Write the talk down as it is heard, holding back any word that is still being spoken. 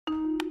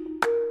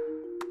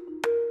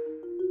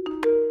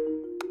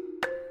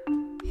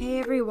Hey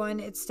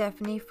everyone, it's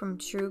Stephanie from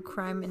True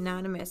Crime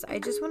Anonymous. I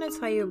just want to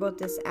tell you about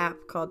this app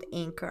called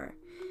Anchor.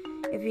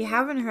 If you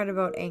haven't heard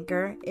about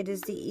Anchor, it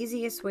is the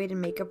easiest way to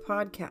make a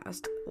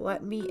podcast.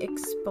 Let me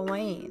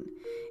explain.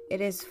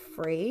 It is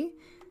free.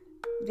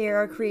 There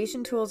are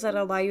creation tools that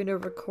allow you to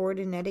record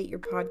and edit your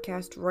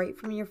podcast right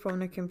from your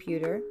phone or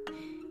computer.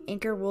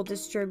 Anchor will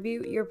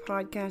distribute your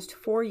podcast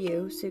for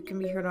you so it can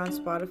be heard on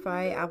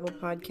Spotify, Apple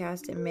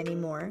Podcasts, and many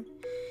more.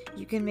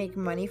 You can make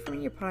money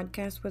from your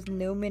podcast with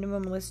no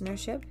minimum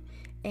listenership,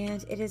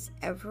 and it is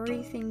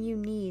everything you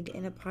need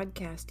in a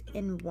podcast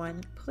in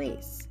one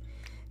place.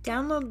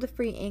 Download the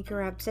free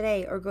Anchor app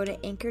today or go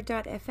to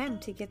anchor.fm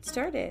to get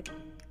started.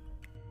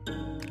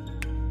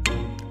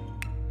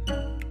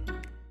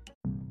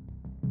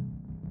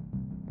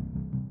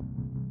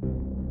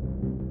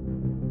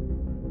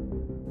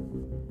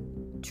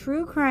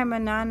 True Crime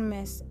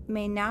Anonymous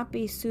may not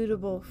be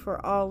suitable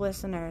for all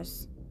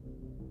listeners.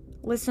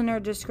 Listener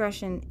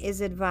discretion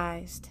is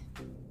advised.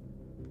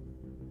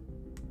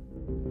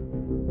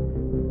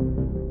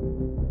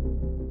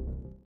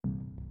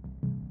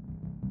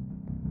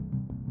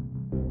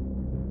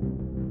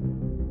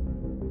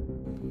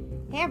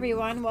 Hey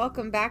everyone,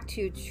 welcome back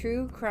to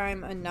True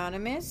Crime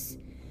Anonymous.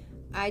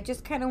 I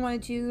just kind of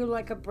want to do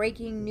like a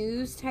breaking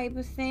news type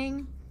of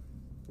thing.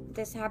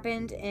 This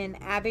happened in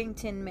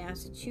Abington,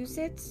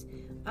 Massachusetts.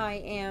 I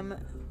am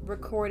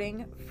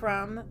recording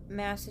from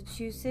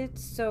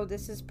Massachusetts, so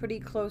this is pretty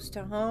close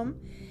to home,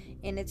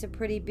 and it's a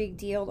pretty big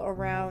deal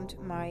around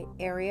my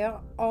area,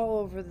 all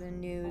over the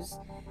news.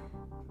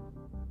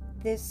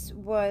 This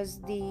was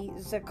the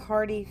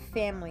Zaccardi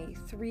family,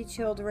 3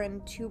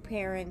 children, 2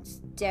 parents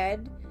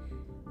dead,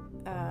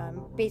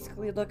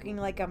 basically looking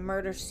like a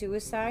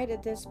murder-suicide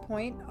at this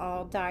point,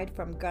 all died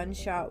from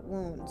gunshot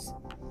wounds.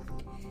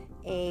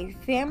 A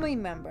family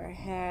member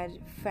had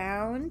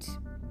found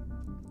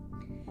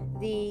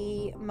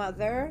the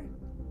mother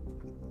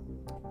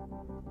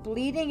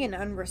bleeding and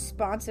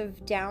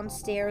unresponsive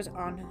downstairs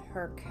on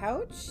her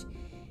couch,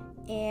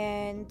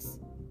 and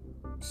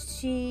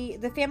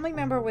the family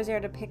member was there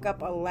to pick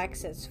up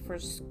Alexis for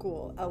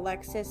school.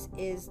 Alexis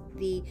is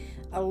the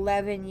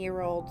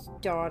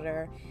 11-year-old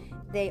daughter.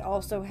 They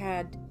also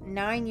had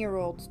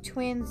 9-year-old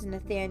twins,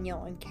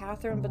 Nathaniel and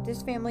Catherine, but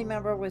this family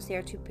member was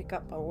there to pick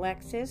up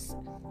Alexis,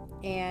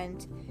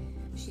 and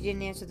she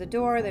didn't answer the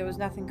door. There was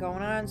nothing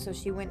going on, so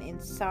she went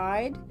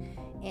inside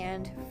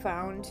and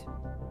found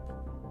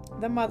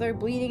the mother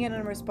bleeding and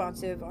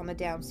unresponsive on the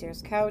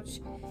downstairs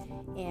couch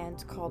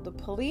and called the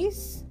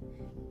police.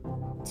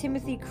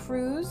 Timothy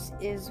Cruz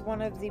is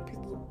one of the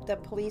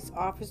police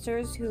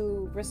officers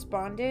who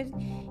responded,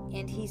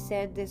 and he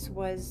said this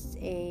was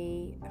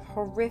a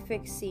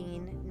horrific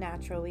scene,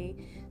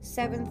 naturally.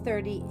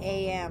 7:30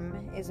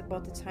 a.m. is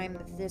about the time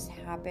that this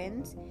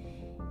happened,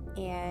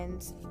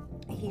 and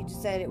he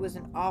said it was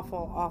an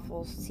awful,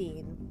 awful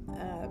scene.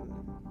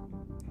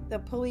 The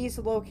police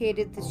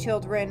located the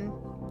children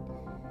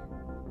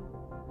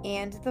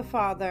and the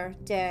father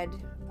dead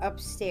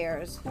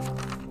upstairs.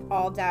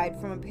 All died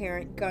from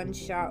apparent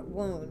gunshot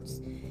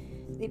wounds.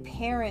 The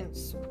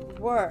parents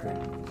were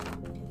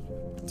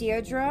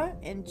Deirdre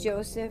and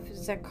Joseph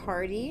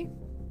Zaccardi.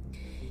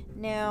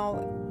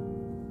 Now,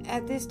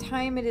 at this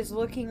time, it is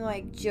looking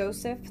like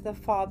Joseph, the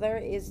father,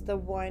 is the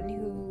one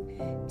who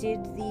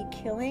did the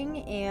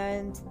killing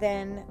and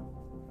then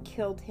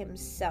killed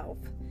himself.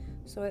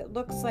 So it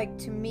looks like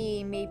to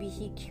me maybe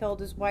he killed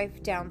his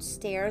wife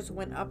downstairs,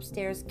 went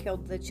upstairs,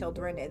 killed the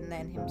children, and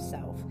then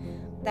himself.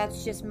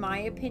 That's just my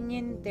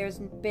opinion. There's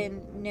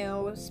been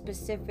no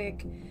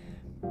specific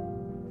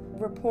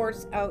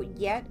reports out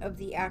yet of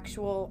the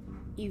actual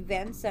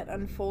events that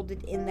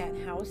unfolded in that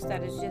house.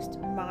 That is just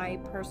my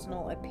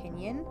personal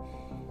opinion.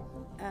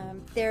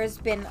 There's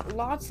been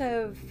lots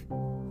of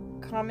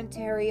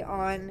commentary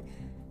on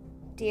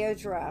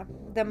Deirdre,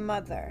 the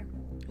mother.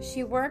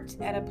 She worked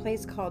at a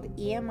place called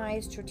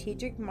EMI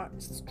Strategic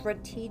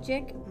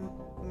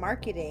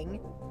Marketing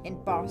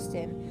in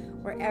Boston,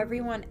 where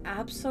everyone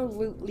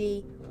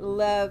absolutely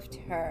loved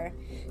her.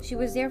 She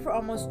was there for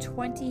almost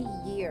 20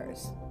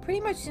 years, pretty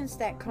much since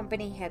that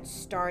company had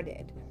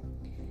started.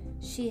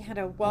 She had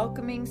a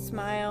welcoming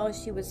smile.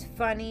 She was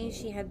funny.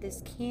 She had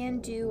this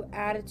can-do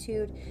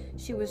attitude.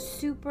 She was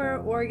super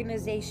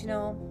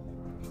organizational.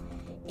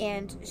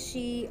 And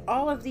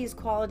all of these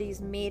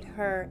qualities made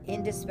her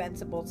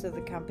indispensable to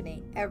the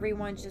company.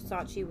 Everyone just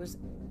thought she was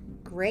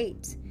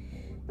great.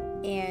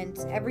 And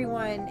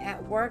everyone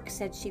at work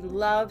said she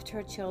loved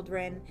her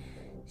children.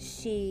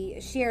 She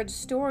shared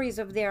stories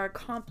of their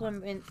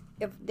accomplishments,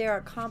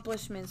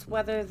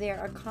 whether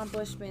their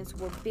accomplishments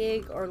were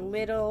big or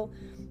little,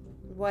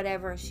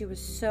 whatever. She was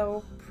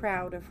so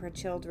proud of her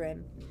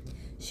children.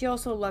 She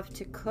also loved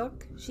to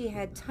cook. She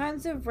had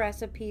tons of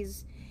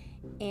recipes,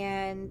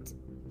 and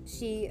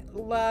she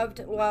loved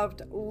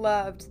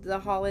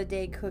the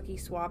holiday cookie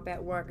swap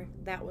at work.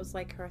 That was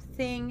like her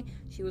thing.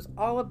 She was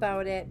all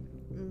about it.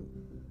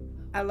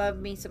 I love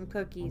me some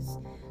cookies.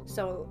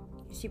 So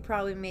she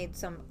probably made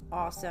some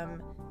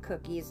awesome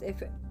cookies.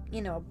 If,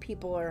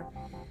 people are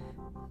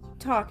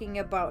talking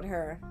about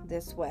her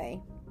this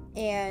way.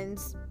 And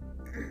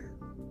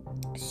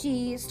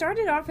she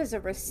started off as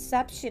a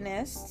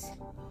receptionist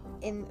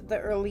in the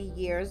early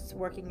years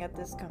working at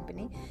this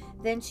company.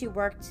 Then she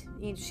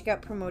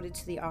got promoted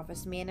to the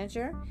office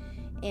manager,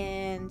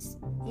 and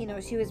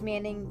she was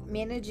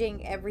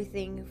managing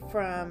everything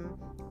from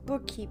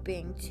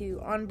bookkeeping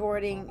to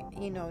onboarding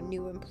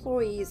new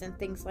employees and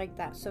things like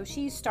that. So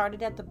she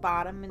started at the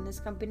bottom in this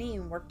company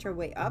and worked her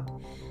way up.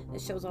 It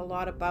shows a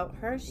lot about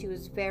her. She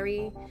was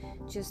very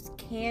just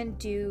can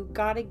do,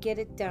 gotta get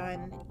it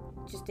done,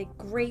 just a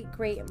great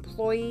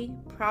employee,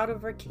 proud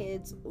of her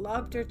kids,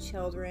 loved her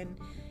children.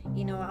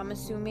 I'm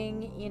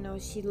assuming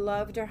she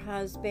loved her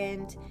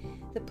husband.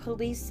 The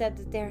police said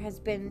that there has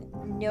been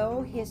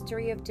no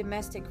history of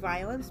domestic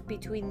violence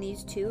between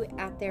these two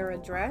at their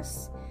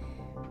address.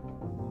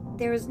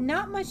 There is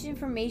not much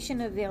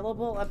information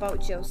available about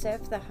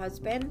Joseph, the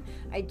husband.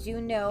 I do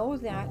know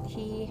that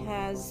he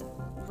has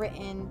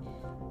written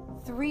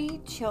 3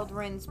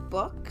 children's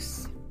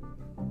books.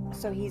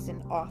 So he's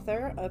an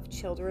author of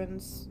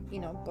children's,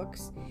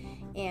 books.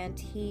 And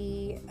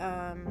he,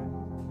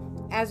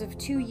 as of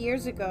 2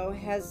 years ago,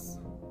 has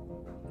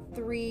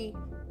 3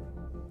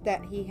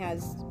 that he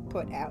has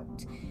put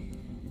out.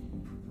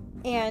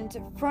 And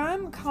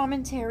from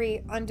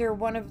commentary under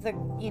one of the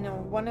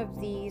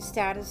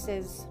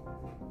statuses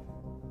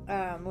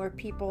where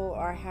people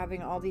are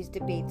having all these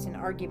debates and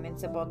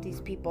arguments about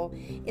these people,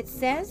 it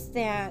says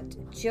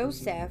that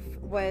Joseph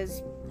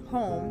was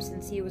home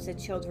since he was a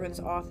children's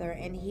author,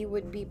 and he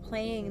would be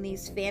playing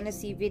these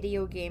fantasy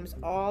video games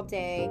all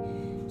day,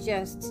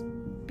 just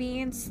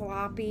being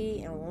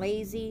sloppy and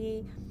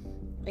lazy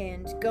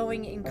and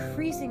going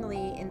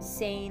increasingly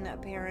insane,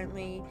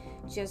 apparently.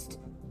 Just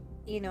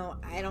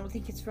I don't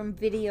think it's from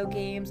video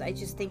games. I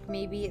just think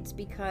maybe it's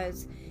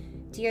because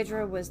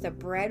Deirdre was the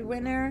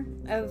breadwinner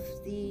of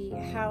the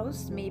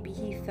house. Maybe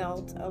he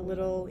felt a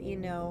little,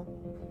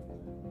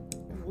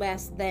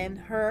 less than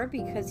her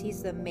because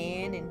he's the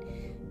man, and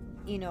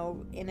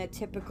in a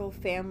typical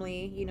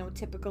family,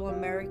 typical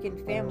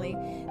American family,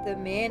 the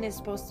man is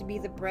supposed to be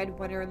the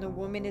breadwinner and the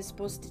woman is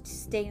supposed to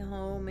stay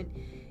home. And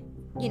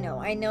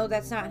I know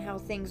that's not how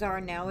things are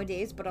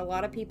nowadays, but a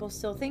lot of people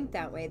still think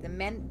that way. The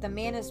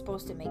man is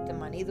supposed to make the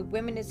money. The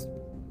women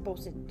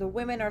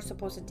are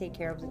supposed to take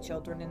care of the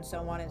children, and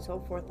so on and so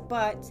forth.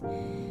 But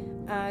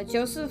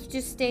Joseph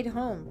just stayed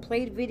home,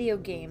 played video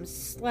games,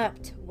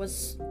 slept,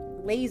 was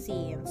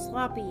lazy and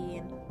sloppy,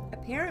 and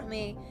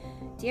apparently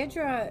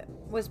Deirdre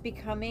was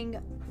becoming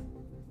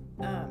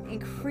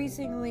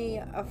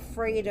increasingly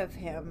afraid of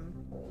him,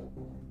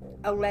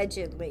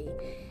 allegedly.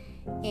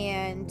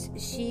 And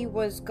she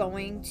was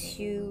going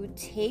to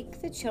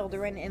take the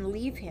children and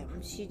leave him.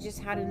 She just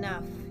had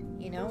enough,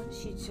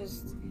 she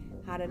just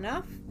had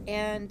enough.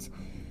 And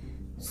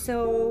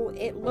so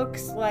it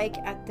looks like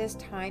at this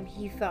time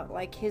he felt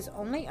like his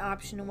only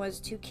option was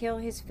to kill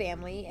his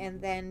family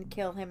and then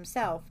kill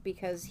himself,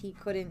 because he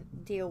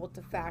couldn't deal with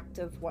the fact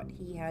of what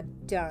he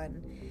had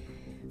done.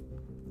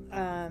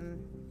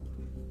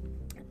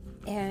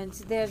 And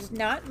there's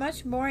not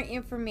much more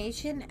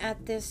information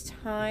at this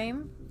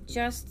time.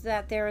 Just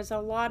that there is a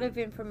lot of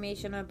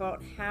information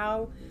about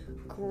how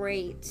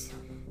great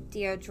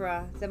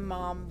Deirdre, the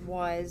mom,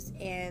 was,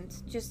 and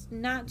just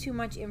not too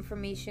much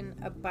information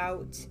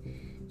about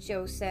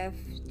Joseph,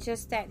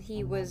 just that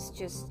he was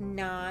just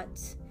not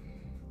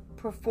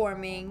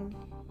performing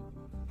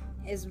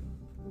as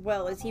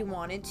well as he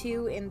wanted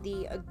to in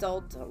the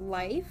adult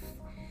life.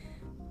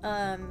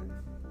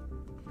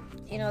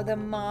 The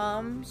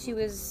mom, she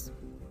was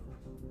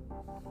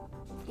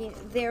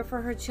there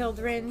for her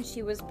children.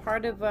 She was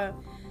part of a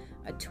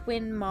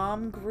twin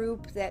mom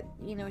group that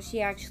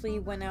she actually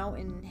went out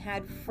and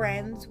had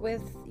friends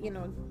with,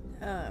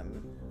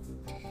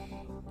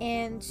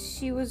 and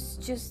she was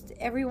just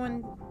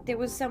everyone. There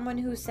was someone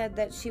who said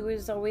that she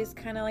was always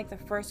kind of like the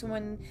first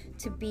one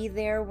to be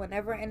there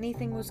whenever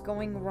anything was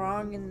going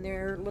wrong in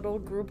their little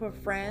group of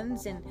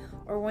friends,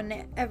 or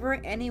whenever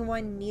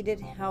anyone needed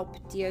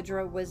help,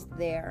 Deirdre was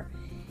there.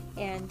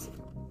 And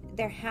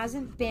there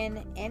hasn't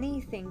been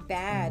anything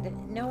bad.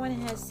 No one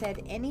has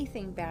said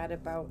anything bad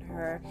about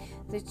her.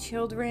 The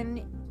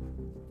children,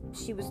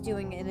 she was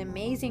doing an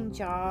amazing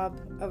job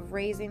of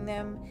raising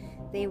them.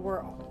 They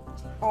were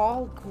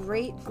all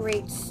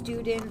great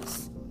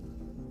students.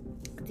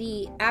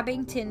 The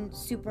Abington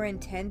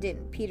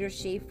superintendent, Peter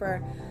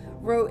Schaefer,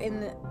 wrote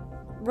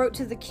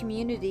to the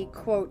community,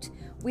 quote,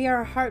 "We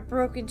are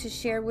heartbroken to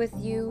share with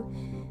you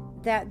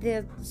that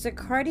the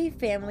Zaccardi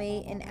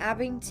family and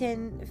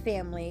Abington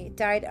family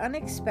died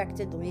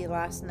unexpectedly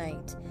last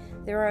night.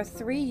 There are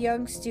 3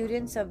 young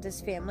students of this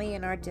family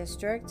in our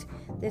district.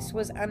 This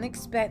was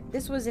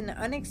an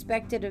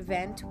unexpected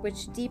event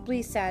which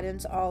deeply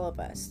saddens all of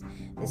us.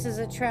 This is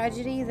a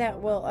tragedy that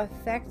will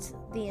affect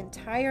the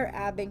entire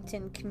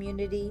Abington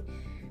community.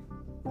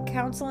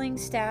 Counseling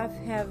staff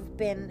have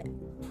been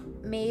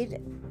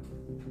made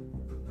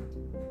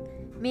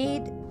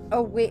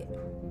aware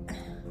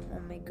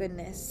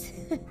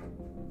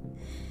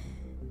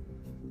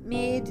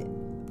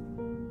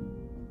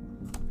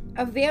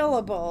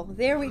available,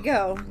 there we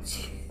go,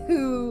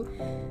 to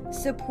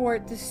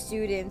support the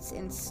students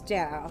and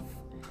staff.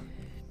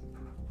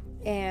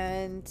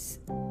 And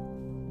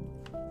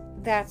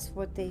that's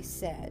what they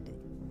said.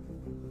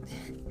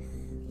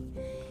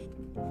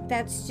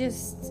 That's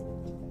just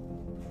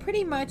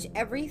pretty much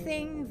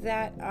everything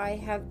that I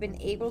have been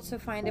able to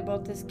find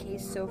about this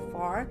case so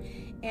far.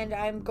 And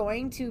I'm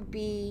going to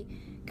be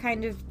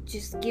kind of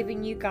just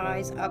giving you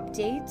guys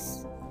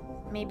updates.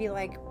 Maybe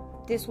like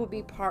this will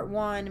be part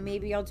 1.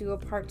 Maybe I'll do a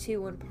part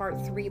 2 and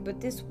part 3.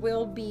 But this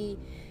will be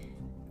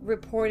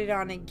reported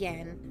on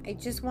again. I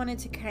just wanted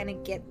to kind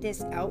of get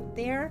this out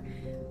there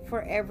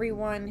for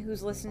everyone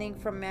who's listening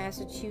from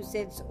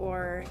Massachusetts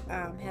or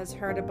has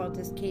heard about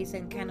this case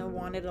and kind of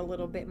wanted a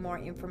little bit more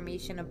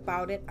information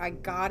about it. I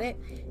got it,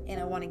 and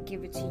I want to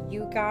give it to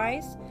you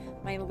guys,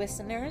 my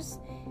listeners.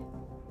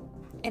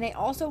 And I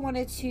also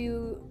wanted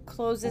to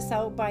close this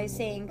out by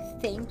saying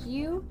thank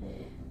you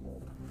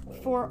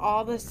for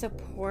all the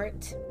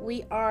support.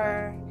 We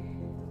are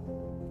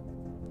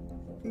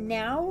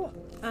now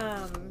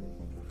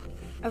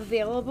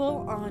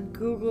available on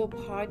Google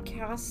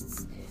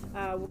Podcasts,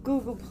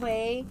 Google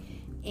Play,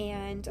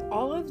 and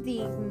all of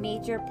the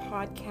major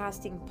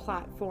podcasting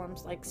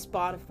platforms like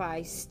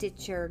Spotify,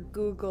 Stitcher,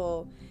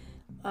 Google,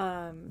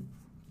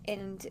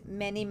 and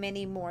many,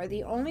 many more.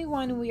 The only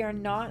one we are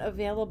not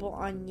available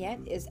on yet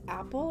is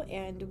Apple,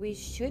 and we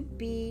should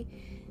be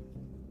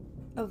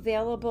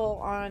available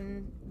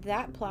on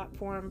that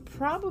platform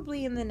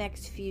probably in the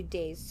next few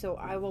days. So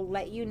I will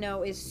let you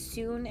know as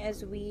soon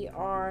as we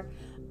are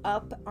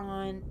up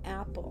on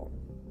Apple.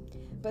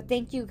 But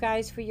thank you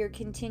guys for your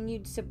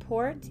continued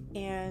support,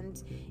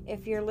 and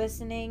if you're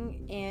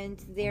listening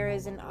and there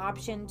is an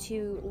option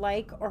to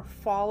like or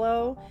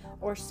follow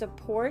or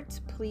support,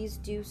 please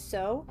do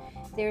so.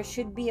 There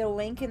should be a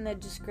link in the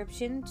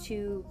description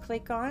to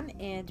click on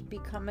and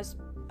become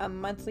a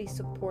monthly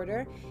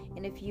supporter,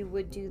 and if you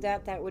would do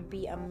that, that would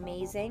be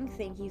amazing.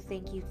 Thank you,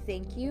 thank you,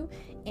 thank you.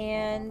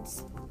 And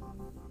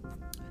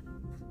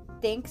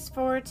thanks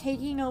for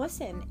taking a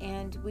listen,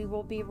 and we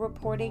will be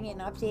reporting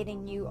and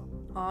updating you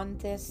on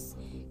this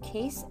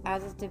case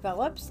as it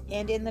develops.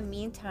 And in the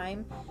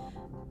meantime,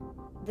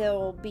 there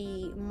will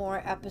be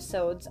more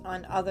episodes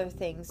on other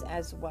things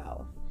as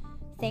well.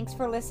 Thanks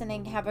for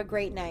listening. Have a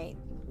great night.